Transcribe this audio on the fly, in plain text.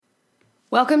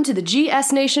Welcome to the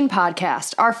GS Nation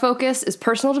podcast. Our focus is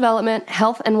personal development,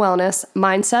 health and wellness,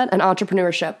 mindset, and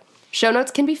entrepreneurship. Show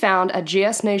notes can be found at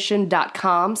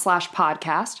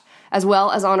gsnation.com/podcast, as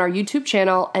well as on our YouTube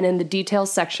channel and in the details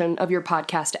section of your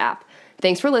podcast app.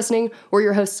 Thanks for listening. We're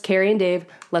your hosts, Cary and Dave.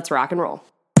 Let's rock and roll.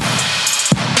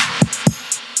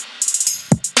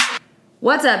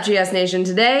 What's up, GS Nation?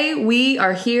 Today, we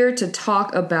are here to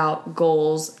talk about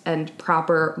goals and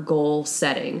proper goal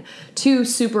setting. Two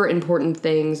super important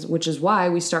things, which is why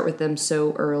we start with them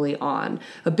so early on.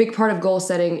 A big part of goal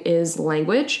setting is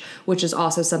language, which is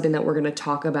also something that we're going to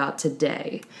talk about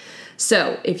today.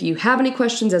 So if you have any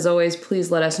questions, as always,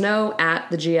 please let us know at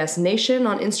the GS Nation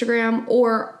on Instagram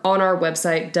or on our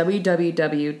website,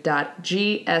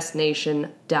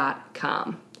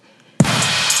 www.gsnation.com.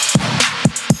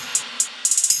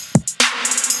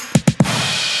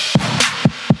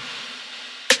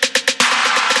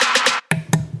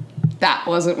 That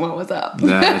wasn't what was up.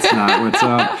 That's not what's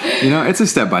up. You know, it's a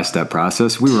step-by-step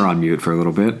process. We were on mute for a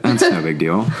little bit. That's no big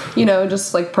deal. You know,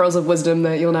 just like pearls of wisdom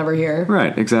that you'll never hear.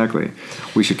 Right, exactly.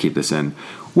 We should keep this in.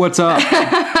 What's up?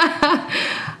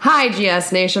 Hi,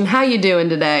 GS Nation. How you doing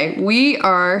today? We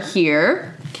are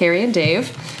here, Cary and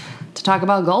Dave, to talk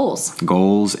about goals.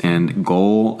 Goals and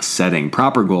goal setting.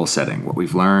 Proper goal setting. What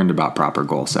we've learned about proper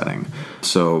goal setting.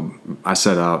 So I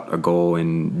set out a goal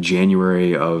in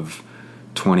January of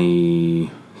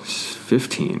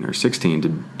 2015 or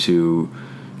 16 to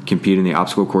compete in the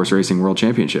obstacle course racing world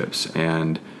championships.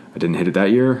 And I didn't hit it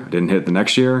that year. I didn't hit it the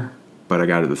next year, but I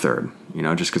got it the third, you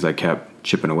know, just because I kept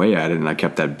chipping away at it and I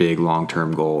kept that big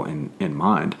long-term goal in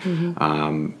mind.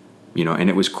 Mm-hmm. You know, and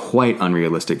it was quite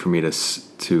unrealistic for me to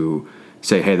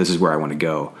say, hey, this is where I want to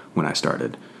go when I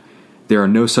started. There are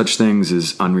no such things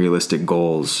as unrealistic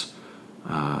goals,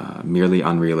 merely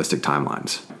unrealistic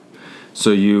timelines.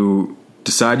 So you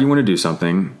decide you want to do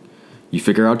something, you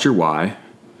figure out your why,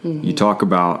 mm-hmm. you talk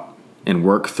about and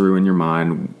work through in your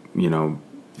mind, you know,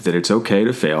 that it's okay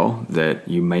to fail, that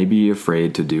you may be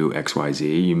afraid to do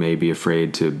XYZ, you may be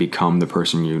afraid to become the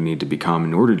person you need to become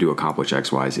in order to accomplish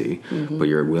XYZ, mm-hmm. but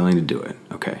you're willing to do it.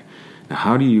 Okay. Now,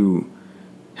 how do you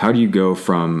go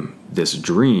from this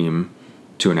dream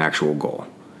to an actual goal?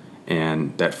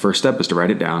 And that first step is to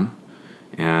write it down.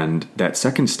 And that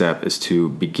second step is to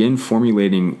begin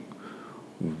formulating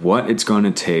what it's going to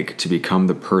take to become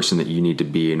the person that you need to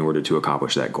be in order to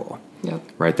accomplish that goal. Yep.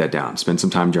 Write that down. Spend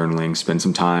some time journaling. Spend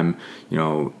some time, you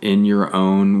know, in your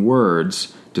own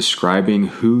words, describing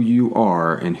who you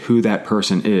are and who that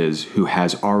person is who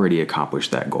has already accomplished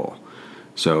that goal.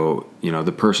 So, you know,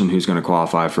 the person who's going to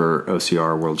qualify for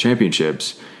OCR World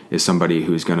Championships is somebody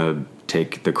who's going to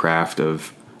take the craft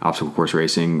of obstacle course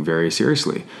racing very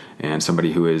seriously, and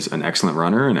somebody who is an excellent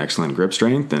runner and excellent grip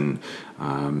strength and,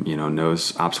 you know,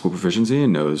 knows obstacle proficiency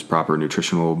and knows proper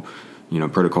nutritional, you know,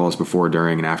 protocols before,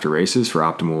 during, and after races for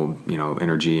optimal, you know,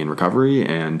 energy and recovery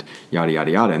and yada,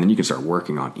 yada, yada. And then you can start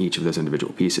working on each of those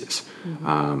individual pieces.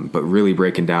 Mm-hmm. But really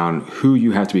breaking down who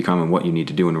you have to become and what you need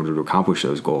to do in order to accomplish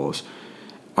those goals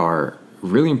are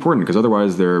really important, because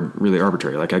otherwise they're really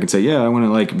arbitrary. Like I can say, yeah, I want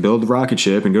to like build the rocket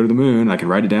ship and go to the moon. I can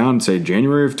write it down and say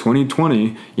January of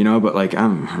 2020, you know, but like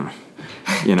I'm,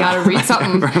 you know, gotta read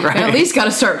something. Right. At least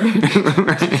gotta start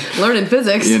learning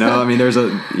physics. You know, I mean, there's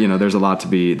a lot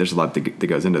that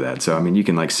goes into that. So I mean, you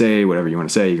can like say whatever you want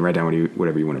to say. You can write down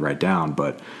whatever you want to write down,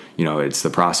 but you know, it's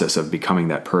the process of becoming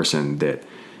that person that,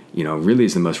 you know, really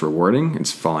is the most rewarding.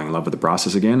 It's falling in love with the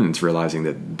process again, and it's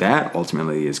realizing that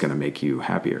ultimately is going to make you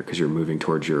happier because you're moving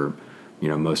towards your, you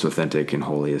know, most authentic and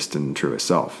holiest and truest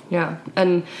self. Yeah,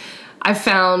 and I've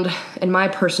found in my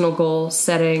personal goal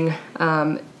setting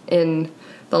in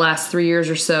the last 3 years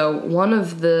or so, one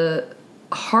of the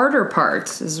harder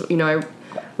parts is, you know, I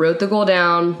wrote the goal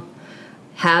down,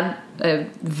 had a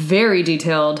very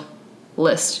detailed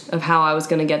list of how I was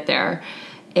going to get there,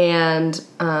 and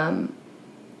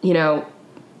you know,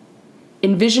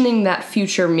 envisioning that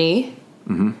future me,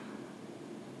 mm-hmm.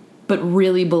 but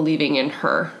really believing in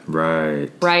her.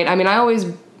 Right. Right. I mean, I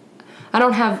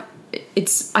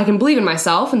can believe in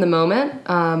myself in the moment,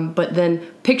 but then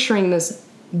picturing this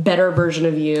better version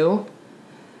of you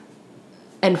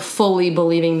and fully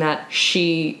believing that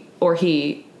she or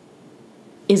he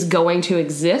is going to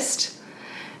exist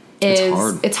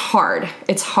it's hard.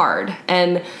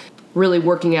 And really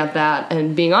working at that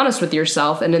and being honest with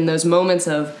yourself, and in those moments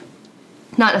of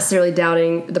not necessarily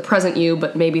doubting the present you,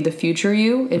 but maybe the future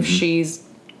you, if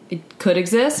mm-hmm. it could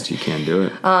exist. She can do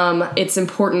it. It's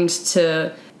important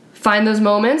to find those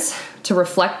moments, to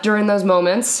reflect during those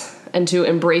moments, and to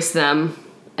embrace them,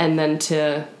 and then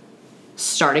to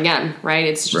start again, right?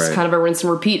 It's just Right. kind of a rinse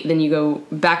and repeat. Then you go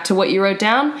back to what you wrote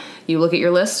down, you look at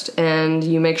your list, and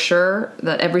you make sure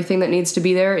that everything that needs to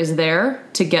be there is there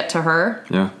to get to her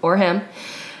or him.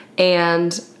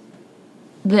 And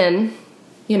then,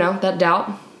 that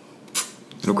doubt,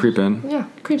 it'll creep in. Yeah,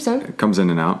 it creeps in. It comes in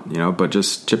and out, but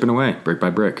just chipping away brick by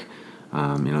brick.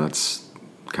 That's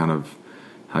kind of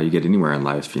how you get anywhere in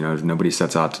life. Nobody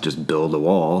sets out to just build a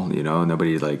wall,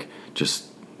 nobody just,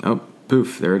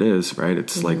 poof, there it is, right?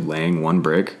 It's like laying one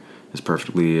brick as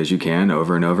perfectly as you can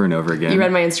over and over and over again. You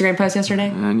read my Instagram post yesterday?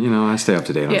 And, I stay up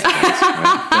to date on things,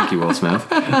 right? Thank you, Will Smith.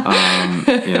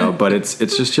 But it's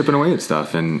just chipping away at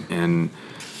stuff and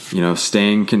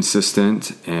staying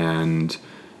consistent, and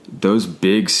those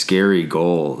big, scary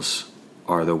goals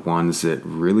are the ones that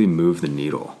really move the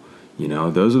needle.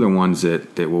 Those are the ones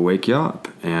that will wake you up.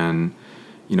 And,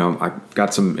 I've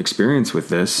got some experience with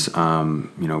this.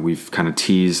 We've kind of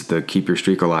teased the Keep Your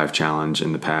Streak Alive challenge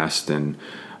in the past. And,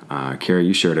 Cary,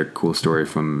 you shared a cool story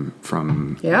from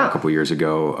a couple years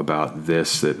ago about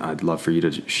this that I'd love for you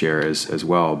to share as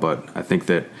well. But I think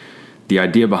that the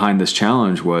idea behind this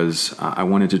challenge was I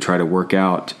wanted to try to work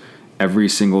out every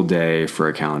single day for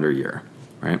a calendar year,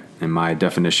 right? And my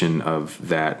definition of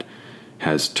that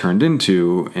has turned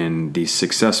into, in the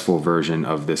successful version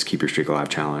of this Keep Your Streak Alive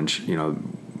challenge,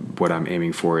 what I'm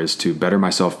aiming for is to better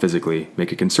myself physically,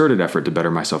 make a concerted effort to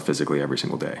better myself physically every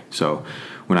single day. So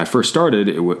when I first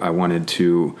started, I wanted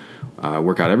to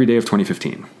work out every day of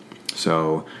 2015.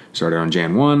 So started on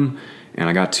Jan 1, and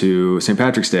I got to St.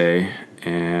 Patrick's Day,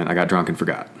 and I got drunk and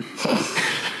forgot.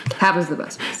 Happens the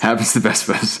best.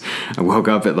 I woke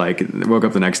up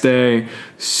the next day,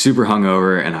 super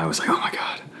hungover, and I was like, oh my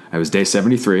God. I was day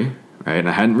 73, right? And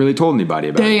I hadn't really told anybody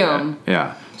about it yet.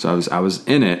 Yeah. So I was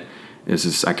in it.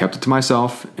 I kept it to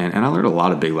myself, and I learned a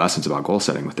lot of big lessons about goal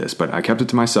setting with this, but I kept it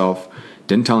to myself,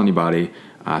 didn't tell anybody.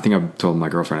 I think I told my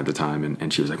girlfriend at the time,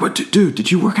 and she was like, what, dude, did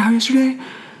you work out yesterday?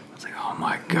 I was like, oh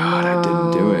my God,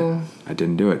 no. I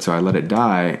didn't do it. So I let it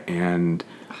die, and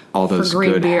all those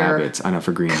good habits. I know,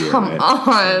 for green beer. Come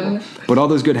on. But all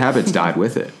those good habits died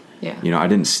with it. Yeah. I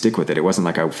didn't stick with it. It wasn't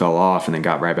like I fell off and then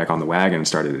got right back on the wagon and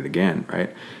started it again,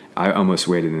 right? I almost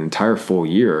waited an entire full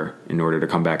year in order to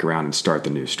come back around and start the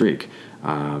new streak,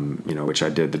 which I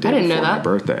did the day before my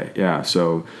birthday. Yeah.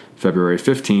 So February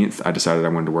 15th, I decided I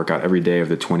wanted to work out every day of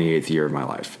the 28th year of my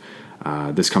life.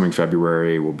 This coming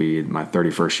February will be my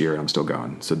 31st year, and I'm still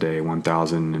going. So day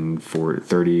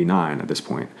 1,039 at this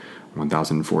point,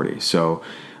 1,040. So,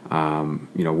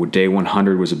 day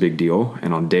 100 was a big deal.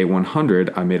 And on day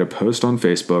 100, I made a post on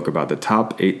Facebook about the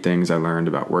top 8 things I learned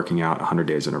about working out 100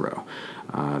 days in a row.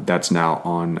 That's now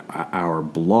on our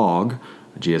blog,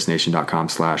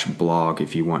 gsnation.com/blog,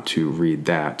 if you want to read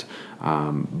that.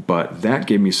 But that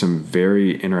gave me some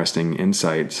very interesting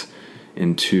insights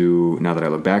into, now that I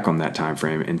look back on that time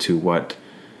frame, into what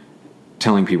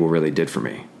telling people really did for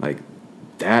me. Like,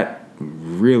 that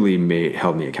really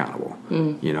held me accountable.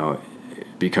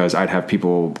 Because I'd have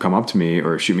people come up to me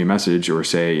or shoot me a message or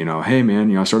say, hey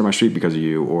man, I started my streak because of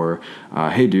you, or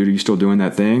hey dude, are you still doing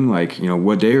that thing? Like,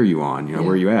 what day are you on?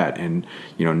 Where are you at? And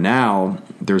now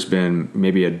there's been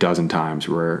maybe a dozen times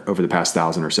where over the past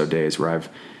 1,000 or so days where I've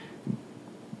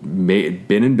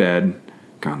been in bed,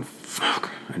 gone, fuck,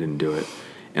 I didn't do it,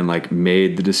 and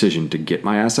made the decision to get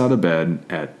my ass out of bed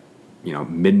at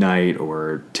midnight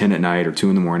or 10 at night or 2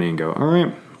 in the morning and go, all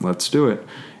right, let's do it.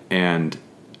 And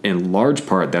in large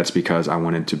part, that's because I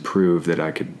wanted to prove that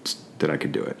I could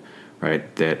do it,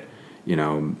 right? That,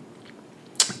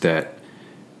 that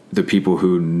the people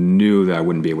who knew that I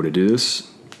wouldn't be able to do this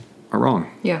are wrong.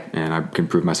 Yeah. And I can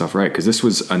prove myself right, because this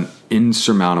was an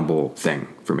insurmountable thing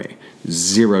for me.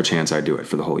 Zero chance I'd do it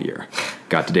for the whole year.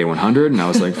 Got to day 100 and I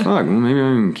was like, fuck, well, maybe I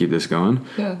can keep this going.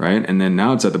 Yeah. Right. And then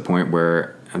now it's at the point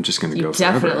where I'm just going to go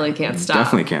forever. Definitely can't stop.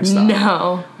 Definitely can't stop.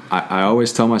 No. I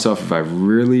always tell myself, if I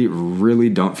really, really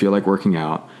don't feel like working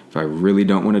out, if I really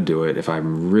don't want to do it, if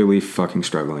I'm really fucking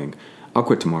struggling, I'll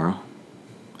quit tomorrow.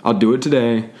 I'll do it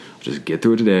today. I'll just get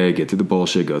through it today, get through the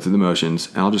bullshit, go through the motions,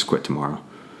 and I'll just quit tomorrow.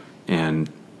 And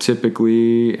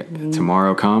typically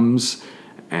tomorrow comes,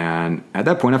 and at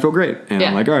that point I feel great. And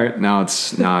I'm like, all right, now I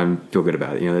feel good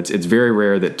about it. It's very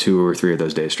rare that 2 or 3 of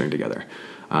those days string together.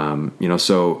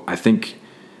 So I think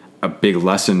a big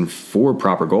lesson for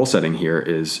proper goal setting here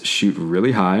is shoot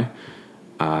really high.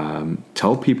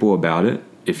 Tell people about it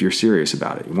if you're serious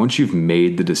about it. Once you've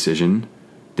made the decision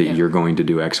that you're going to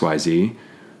do X, Y, Z,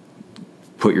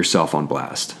 put yourself on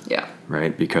blast. Yeah.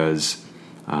 Right? Because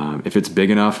if it's big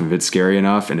enough, if it's scary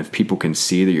enough, and if people can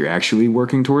see that you're actually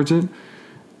working towards it,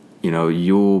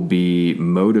 you'll be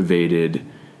motivated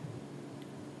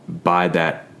by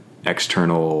that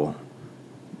external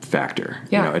factor.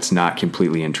 Yeah. You know, it's not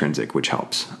completely intrinsic, which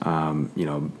helps. You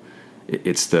know,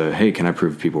 it's the, hey, can I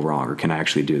prove people wrong, or can I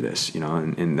actually do this? You know,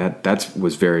 and that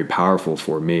was very powerful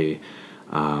for me.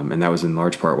 And that was in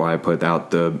large part why I put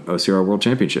out the OCR World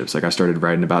Championships. Like, I started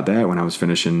writing about that when I was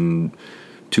finishing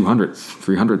 200th,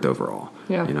 300th overall.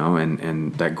 Yeah. You know,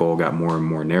 and that goal got more and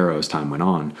more narrow as time went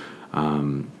on.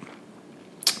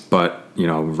 But, you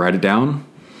know, write it down,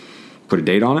 put a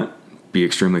date on it, be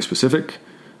extremely specific,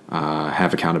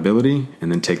 have accountability,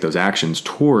 and then take those actions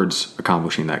towards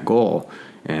accomplishing that goal.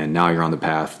 And now you're on the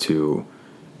path to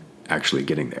actually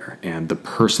getting there. And the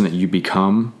person that you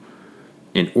become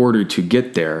in order to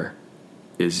get there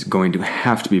is going to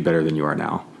have to be better than you are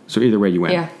now. So either way, you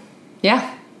win. Yeah.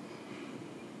 Yeah.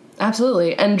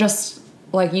 Absolutely. And just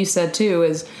like you said too,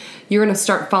 is you're going to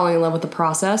start falling in love with the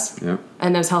process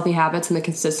and those healthy habits and the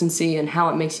consistency and how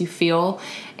it makes you feel.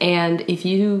 And if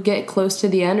you get close to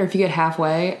the end, or if you get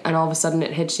halfway and all of a sudden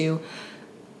it hits you,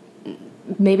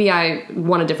 maybe I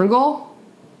want a different goal.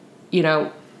 You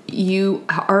know, you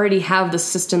already have the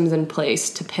systems in place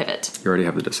to pivot. You already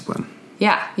have the discipline.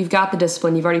 Yeah, you've got the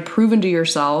discipline. You've already proven to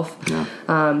yourself,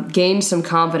 gained some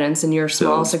confidence in your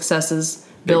small successes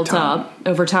built up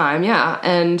over time. Yeah,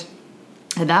 and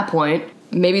at that point,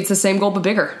 maybe it's the same goal but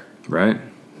bigger. Right.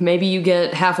 Maybe you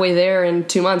get halfway there in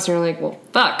 2 months and you're like, well,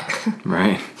 fuck.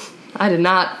 Right. I did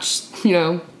not,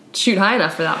 shoot high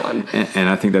enough for that one. And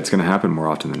I think that's going to happen more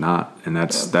often than not. And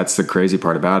that's the crazy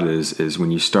part about it is when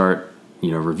you start,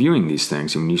 reviewing these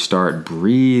things, and when you start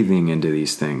breathing into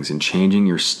these things and changing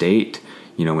your state,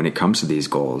 when it comes to these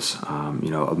goals,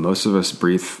 most of us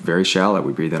breathe very shallow.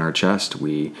 We breathe in our chest.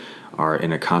 We are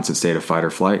in a constant state of fight or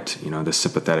flight, the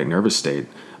sympathetic nervous state,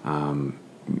 and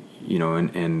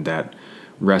that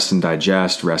rest and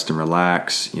digest, rest and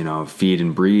relax, feed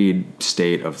and breed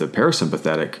state of the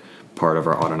parasympathetic part of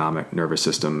our autonomic nervous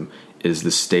system is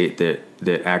the state that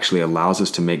actually allows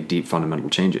us to make deep fundamental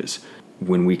changes.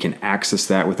 When we can access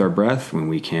that with our breath, when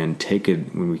we can take a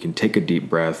deep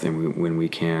breath, and when we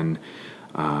can,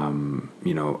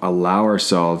 allow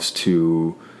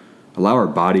our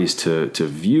bodies to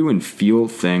view and feel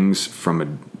things from a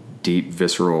deep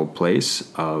visceral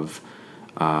place of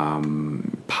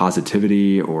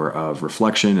positivity or of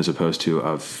reflection as opposed to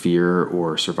of fear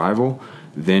or survival,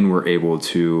 then we're able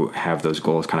to have those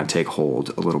goals kind of take hold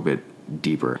a little bit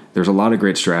deeper. There's a lot of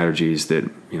great strategies that,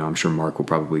 I'm sure Mark will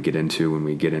probably get into when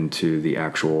we get into the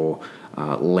actual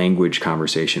language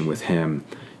conversation with him.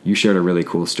 You shared a really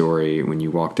cool story when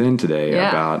you walked in today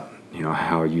about,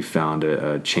 how you found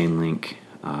a chain link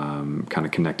kind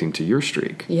of connecting to your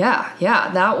streak. Yeah.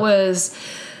 That was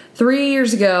 3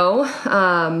 years ago.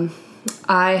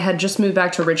 I had just moved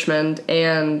back to Richmond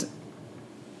and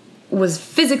was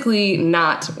physically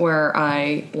not where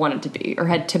I wanted to be or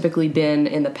had typically been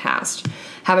in the past.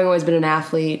 Having always been an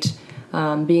athlete,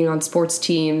 being on sports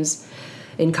teams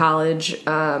in college,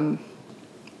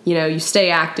 you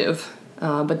stay active,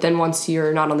 but then once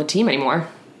you're not on the team anymore,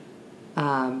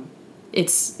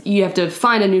 you have to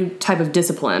find a new type of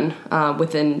discipline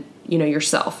within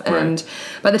yourself. Right. And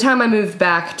by the time I moved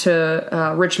back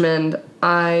to Richmond,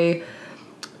 I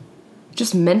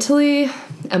just mentally,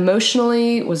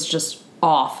 emotionally was just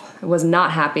off. I was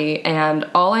not happy. And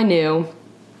all I knew,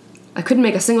 I couldn't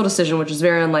make a single decision, which is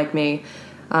very unlike me.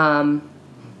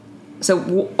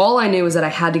 So all I knew was that I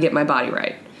had to get my body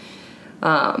right.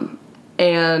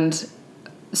 And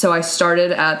so I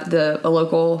started at a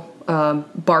local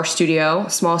bar studio,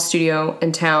 small studio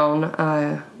in town.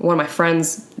 One of my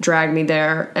friends dragged me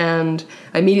there, and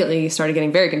I immediately started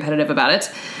getting very competitive about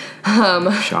it.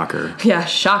 Shocker. Yeah,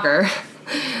 shocker.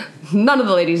 None of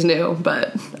the ladies knew,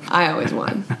 but I always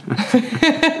won.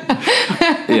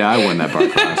 Yeah, I won that bar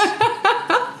class.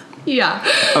 Yeah.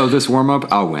 Oh, this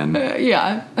warm-up, I'll win.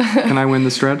 Yeah. Can I win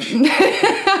the stretch?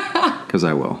 Because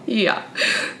I will. Yeah.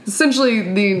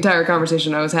 Essentially the entire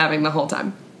conversation I was having the whole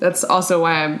time. That's also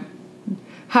why I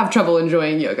have trouble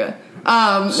enjoying yoga.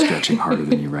 Stretching harder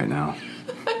than you right now.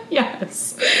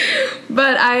 Yes.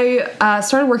 But I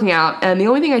started working out, and the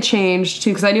only thing I changed,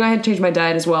 too, because I knew I had to change my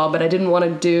diet as well, but I didn't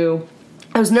want to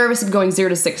I was nervous of going 0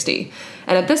 to 60.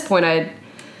 And at this point, I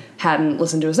hadn't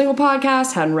listened to a single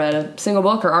podcast, hadn't read a single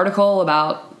book or article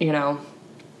about,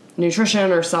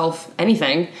 nutrition or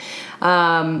anything.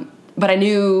 But I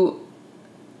knew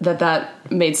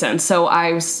that made sense. So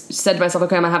I said to myself,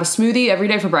 okay, I'm going to have a smoothie every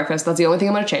day for breakfast. That's the only thing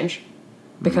I'm going to change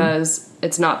because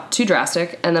it's not too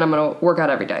drastic. And then I'm going to work out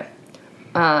every day.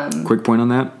 Quick point on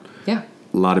that. Yeah.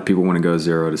 A lot of people want to go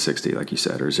 0 to 60, like you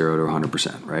said, or 0 to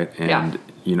 100%, right? And,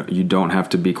 you don't have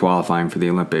to be qualifying for the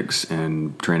Olympics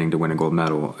and training to win a gold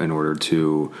medal in order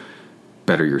to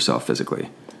better yourself physically.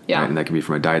 Yeah. Right? And that can be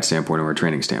from a diet standpoint or a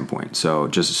training standpoint. So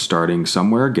just starting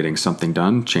somewhere, getting something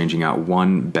done, changing out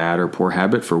one bad or poor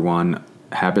habit for one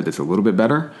habit that's a little bit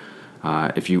better.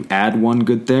 If you add one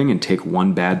good thing and take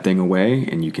one bad thing away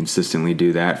and you consistently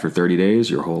do that for 30 days,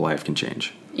 your whole life can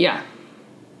change. Yeah,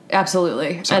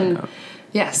 absolutely. Side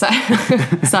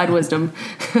wisdom.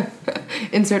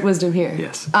 Insert wisdom here.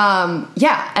 Yes.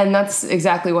 Yeah, and that's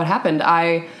exactly what happened.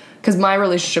 Because my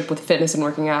relationship with fitness and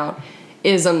working out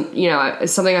is,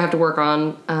 is something I have to work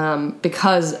on,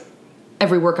 because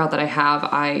every workout that I have,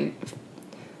 I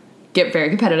get very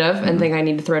competitive and think I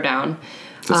need to throw down.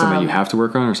 Is that something you have to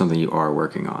work on or something you are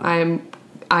working on? I'm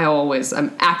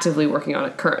actively working on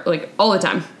it all the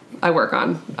time. I work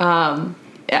on.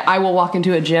 I will walk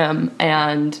into a gym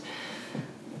and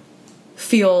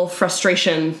feel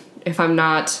frustration if I'm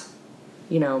not,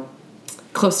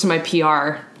 close to my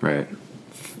PR. Right.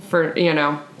 But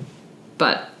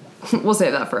we'll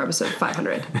save that for episode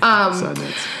 500. Side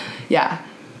notes. Yeah.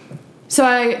 So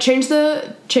I changed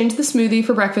the smoothie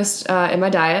for breakfast in my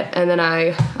diet, and then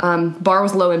bar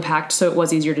was low impact, so it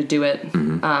was easier to do it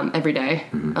every day.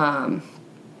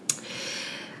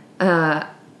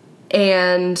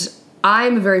 And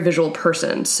I'm a very visual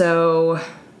person, so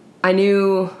I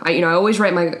knew I've always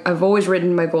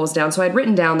written my goals down. So I'd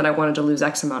written down that I wanted to lose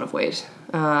X amount of weight.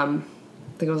 I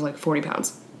think it was like 40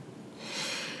 pounds,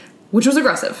 which was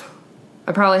aggressive.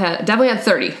 I definitely had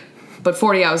 30. But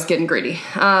 40, I was getting greedy.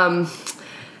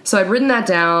 So I'd written that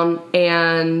down,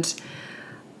 and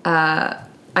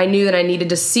I knew that I needed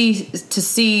to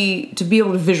be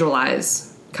able to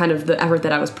visualize kind of the effort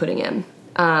that I was putting in.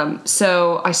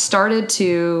 So I started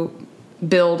to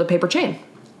build a paper chain,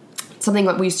 something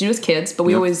that we used to do as kids, but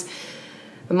my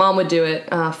mom would do it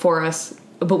for us,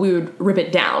 but we would rip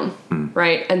it down,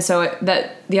 right? And so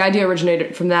the idea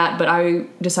originated from that, but I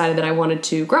decided that I wanted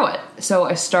to grow it. So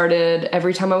I started,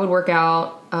 every time I would work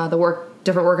out,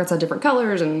 different workouts had different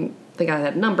colors, and I think I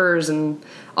had numbers and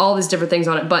all these different things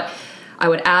on it, but I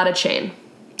would add a chain,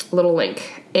 a little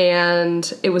link,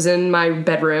 and it was in my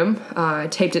bedroom. I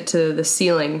taped it to the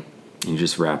ceiling. You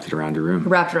just wrapped it around your room.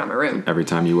 Wrapped around my room. Every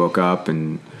time you woke up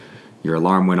and your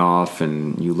alarm went off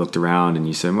and you looked around and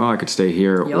you said, well, I could stay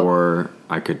here, or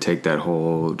I could take that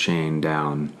whole chain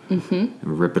down and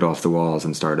rip it off the walls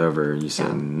and start over. You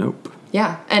said, nope.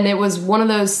 Yeah. And it was one of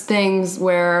those things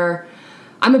where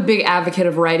I'm a big advocate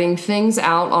of writing things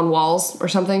out on walls or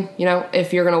something.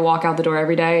 If you're going to walk out the door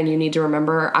every day and you need to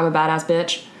remember I'm a badass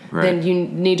bitch, then you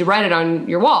need to write it on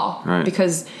your wall. Right.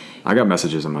 Because I got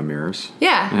messages on my mirrors.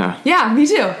 Yeah, me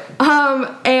too.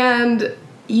 And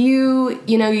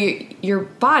your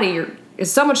body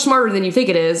is so much smarter than you think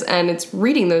it is, and it's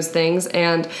reading those things,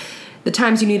 and the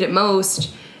times you need it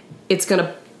most, it's going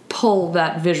to pull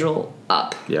that visual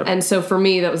up. Yep. And so for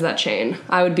me, that was that chain.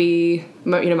 I would be,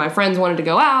 my friends wanted to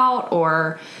go out,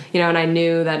 or, and I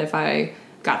knew that if I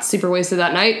got super wasted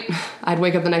that night, I'd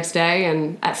wake up the next day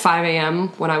and at 5 a.m.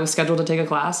 when I was scheduled to take a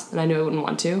class, and I knew I wouldn't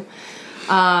want to.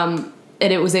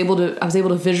 And I was able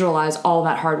to visualize all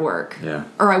that hard work. Yeah.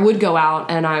 Or I would go out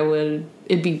and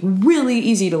it'd be really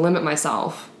easy to limit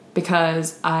myself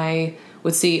because I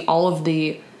would see all of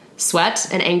the sweat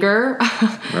and anger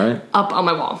up on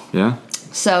my wall. Yeah.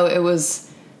 So it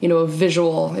was, a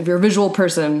visual, if you're a visual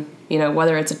person,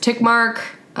 whether it's a tick mark,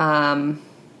 a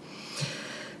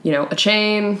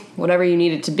chain, whatever you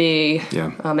need it to be.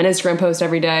 Yeah. An Instagram post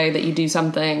every day that you do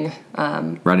something.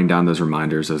 Writing down those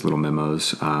reminders, those little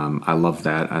memos. I love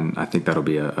that, and I think that'll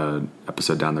be a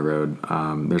episode down the road.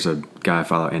 There's a guy I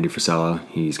follow, Andy Frisella.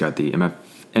 He's got the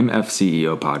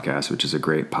MFCEO podcast, which is a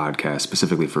great podcast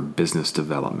specifically for business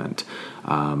development.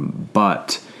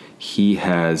 But he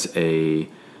has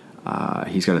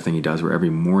he's got a thing he does where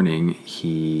every morning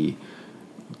he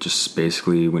just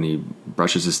basically, when he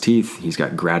brushes his teeth, he's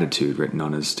got gratitude written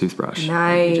on his toothbrush.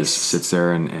 Nice. He just sits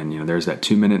there and there's that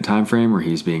 2-minute time frame where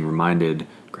he's being reminded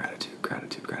gratitude,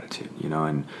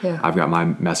 and I've got my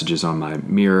messages on my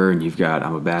mirror, and you've got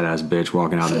I'm a badass bitch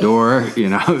walking out the door,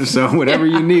 so whatever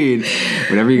you need,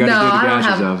 whatever you got to do to gas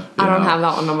yourself. I don't have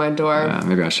that one on my door.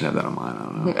 Maybe I should have that on mine. I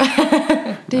don't know.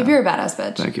 Dave, you're a badass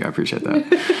bitch. Thank you. I appreciate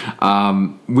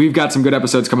that. We've got some good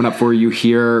episodes coming up for you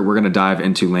here. We're going to dive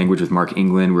into language with Mark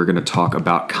England. We're going to talk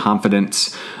about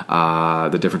confidence,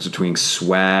 the difference between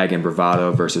swag and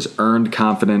bravado versus earned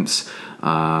confidence.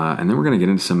 And then we're going to get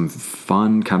into some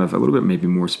fun, kind of a little bit maybe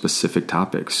more specific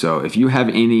topics. So if you have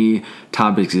any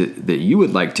topics that you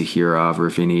would like to hear of, or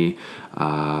if any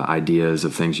ideas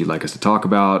of things you'd like us to talk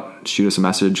about, shoot us a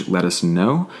message, let us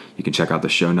know. You can check out the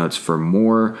show notes for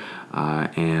more.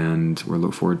 And we'll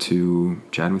look forward to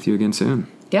chatting with you again soon.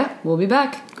 Yeah, we'll be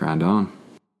back. Grind on.